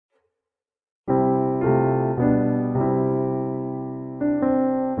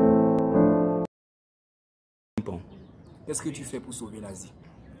Qu'est-ce que tu fais pour sauver l'Asie?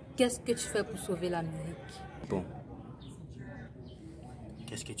 Qu'est-ce que tu fais pour sauver l'Amérique? Bon.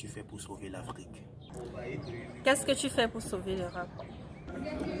 Qu'est-ce que tu fais pour sauver l'Afrique? Qu'est-ce que tu fais pour sauver l'Europe?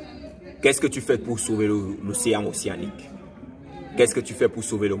 Qu'est-ce que tu fais pour sauver l'océan océanique? Qu'est-ce que tu fais pour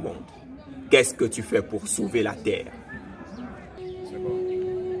sauver le monde? Qu'est-ce que tu fais pour sauver la terre?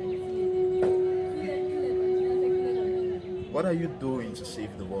 What are you doing to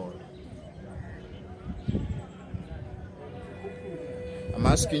save the world? I'm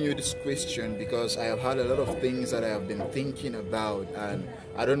asking you this question because I have had a lot of things that I have been thinking about, and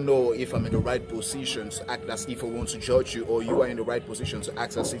I don't know if I'm in the right position to act as if I want to judge you, or you are in the right position to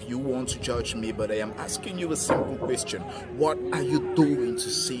act as if you want to judge me, but I am asking you a simple question. What are you doing to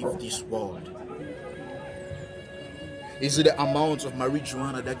save this world? Is it the amount of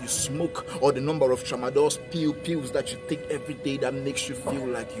marijuana that you smoke, or the number of tramadol pills that you take every day that makes you feel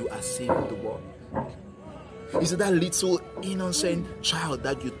like you are saving the world? Is it that little innocent child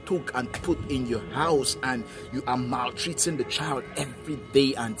that you took and put in your house and you are maltreating the child every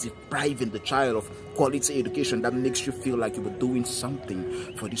day and depriving the child of quality education that makes you feel like you were doing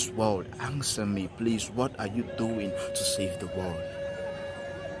something for this world? Answer me, please. What are you doing to save the world?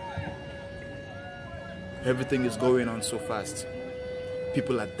 Everything is going on so fast.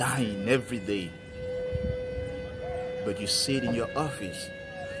 People are dying every day. But you sit in your office,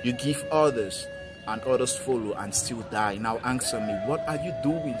 you give orders, and others follow and still die. Now answer me, what are you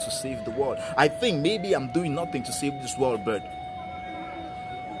doing to save the world? I think maybe I'm doing nothing to save this world, but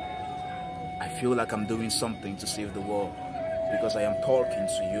I feel like I'm doing something to save the world because I am talking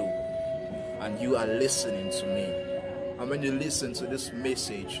to you and you are listening to me. And when you listen to this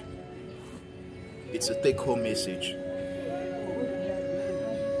message, it's a take-home message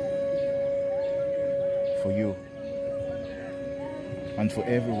for you and for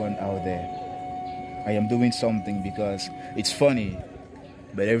everyone out there. I am doing something because it's funny,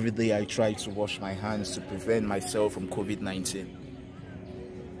 but every day I try to wash my hands to prevent myself from COVID-19.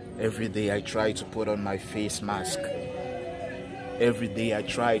 Every day I try to put on my face mask. Every day I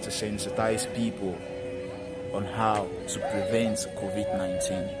try to sensitize people on how to prevent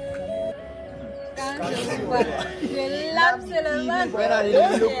COVID-19. Je lave seulement.